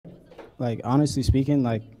like honestly speaking,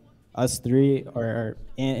 like us three or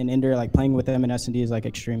in Ender, like playing with them in S&D is like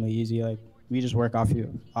extremely easy. Like we just work off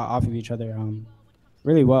of each other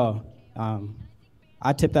really well.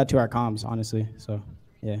 I tip that to our comms, honestly. So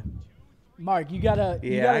yeah. Mark, you gotta.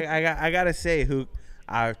 I gotta say, Huke,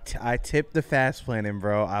 I tip the fast planning,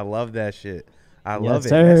 bro. I love that shit. I love Yes, it.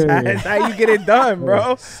 sir. That's how you get it done,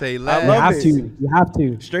 bro. Say I less. You love have it. to. You have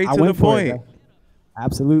to. Straight I to went the for it, point. bro.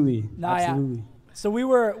 Absolutely. Nah, yeah. Absolutely. So we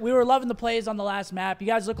were loving the plays on the last map. You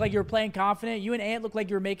guys looked like you were playing confident. You and Ant looked like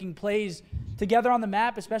you were making plays together on the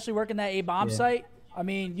map, especially working that A bomb site. I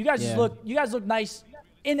mean, you guys look nice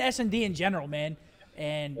in S&D in general, man.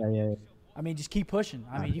 And Yeah. I mean, just keep pushing.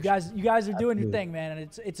 I mean, you guys are doing your thing, man,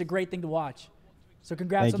 and it's a great thing to watch. So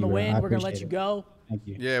congrats on the win. We're gonna let you go. Thank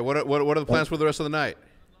you. Yeah, what are the plans for the rest of the night?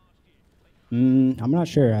 I'm not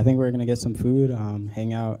sure. I think we're gonna get some food,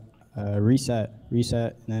 hang out, reset,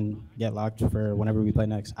 and then get locked for whenever we play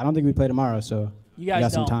next. I don't think we play tomorrow, so You guys we got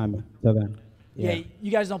don't. some time till then. Yeah,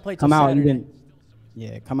 you guys don't play till Come out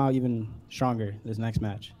Saturday. come out even stronger this next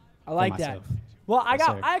match. I like that. Well, I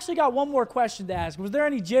actually got one more question to ask. Was there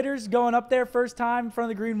any jitters going up there first time in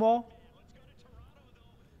front of the green wall?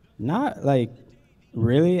 Not like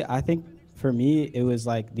really. I think for me it was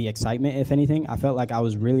like the excitement. If anything, I felt like I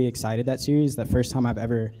was really excited that series. The first time I've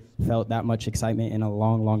ever felt that much excitement in a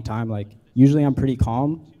long time. Like usually I'm pretty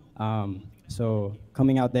calm. So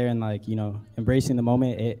coming out there and like embracing the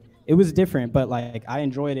moment, it was different. But like I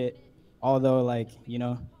enjoyed it. Although like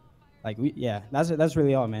that's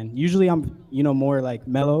really all, man. Usually I'm more like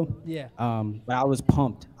mellow. Yeah. But I was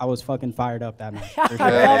pumped. I was fucking fired up that match. For sure.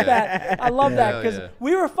 I love that. I love that because yeah.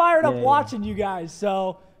 we were fired up Yeah. watching you guys.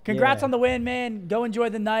 So congrats Yeah. on the win, man. Go enjoy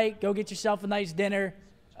the night. Go get yourself a nice dinner.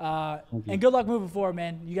 And good luck moving forward,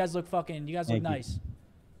 man. You guys look Thank you. nice.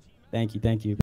 Thank you.